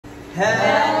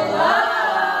Hello!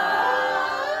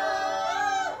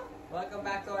 Welcome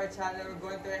back to our channel.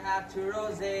 We're going to react to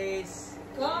ROSÉ'S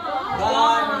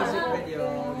Gone music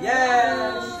video.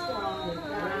 Yes!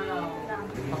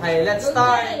 Okay, let's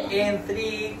start in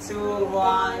 3, 2,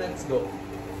 1, let's go.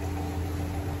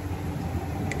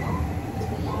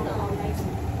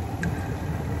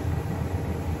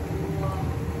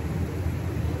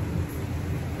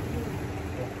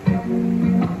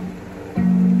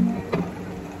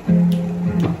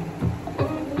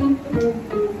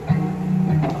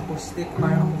 Acoustic,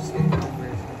 parang acoustic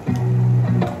version.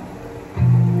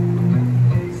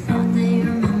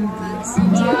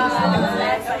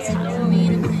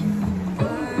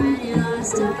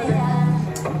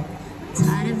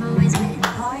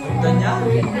 Ganyan?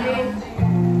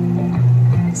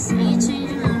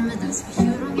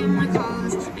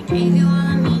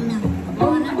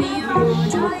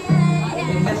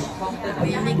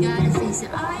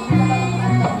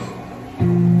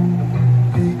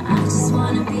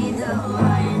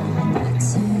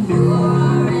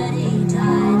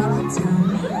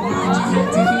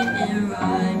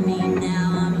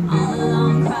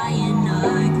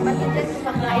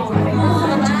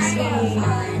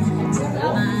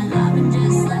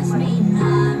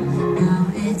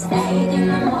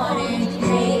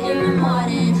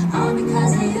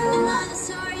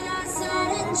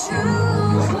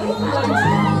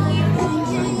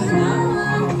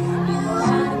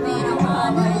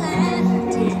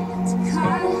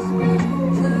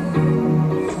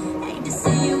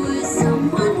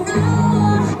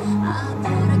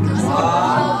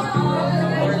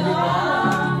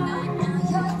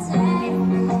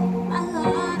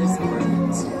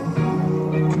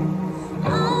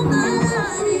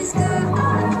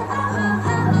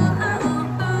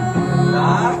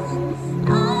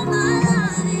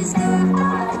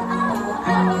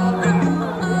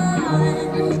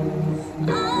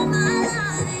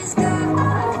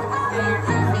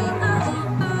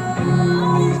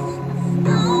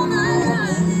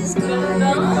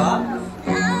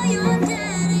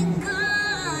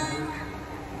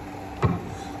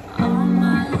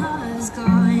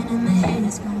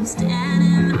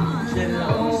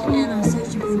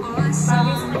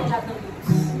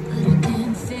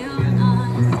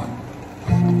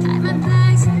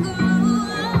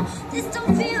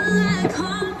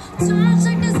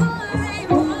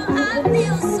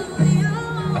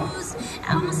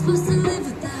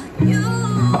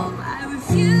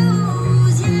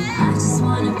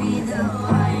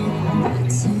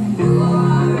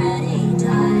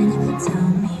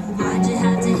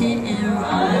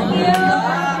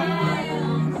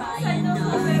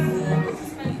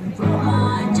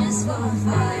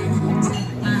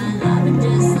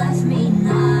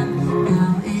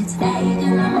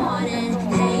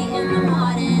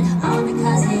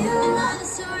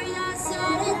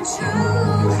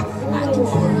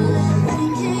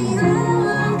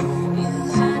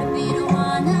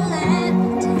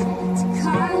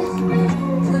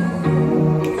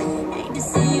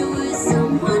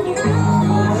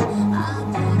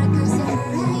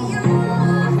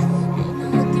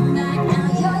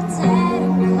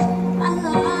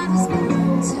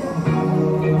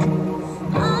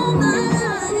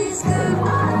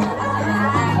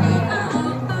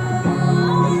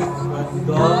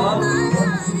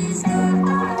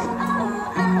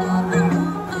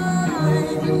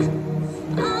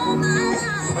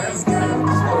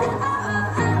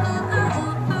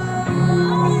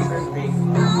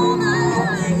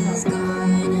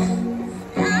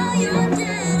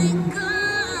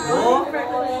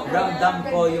 Ramdam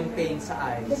ko yung pain sa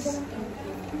eyes.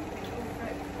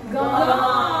 Gone!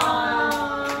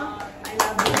 I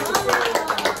love you.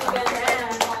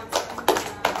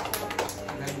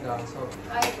 Ganda. So,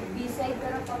 ay, B-side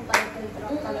pero pang title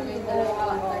track talaga yung dalawa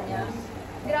kanta niya.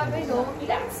 Grabe no?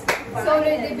 Solo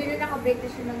debut na naka-break na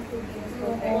siya ng 2 games.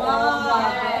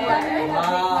 Wow!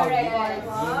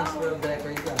 Guinness World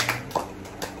Record yan.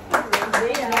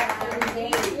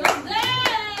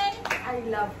 I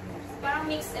love her. Parang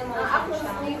mixed emotion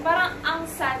siya. Parang ang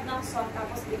sad ng song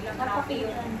tapos biglang happy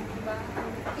yun. Diba?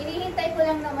 Hinihintay ko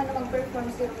lang naman na mag-perform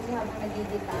si Rosie habang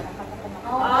nagigitara kapag kumakain.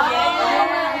 Oh,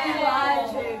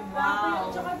 yes!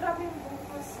 Wow! Tsaka grabe yung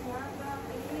vocals niya.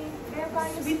 Grabe. Kaya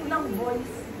parang yung sweet ng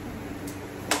voice.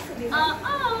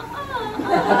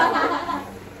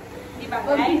 Di ba,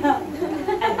 guys?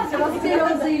 Si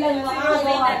Rosie lang yung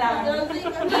Rosie na lang.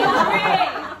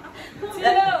 3,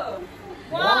 2,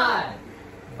 1,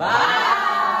 bye!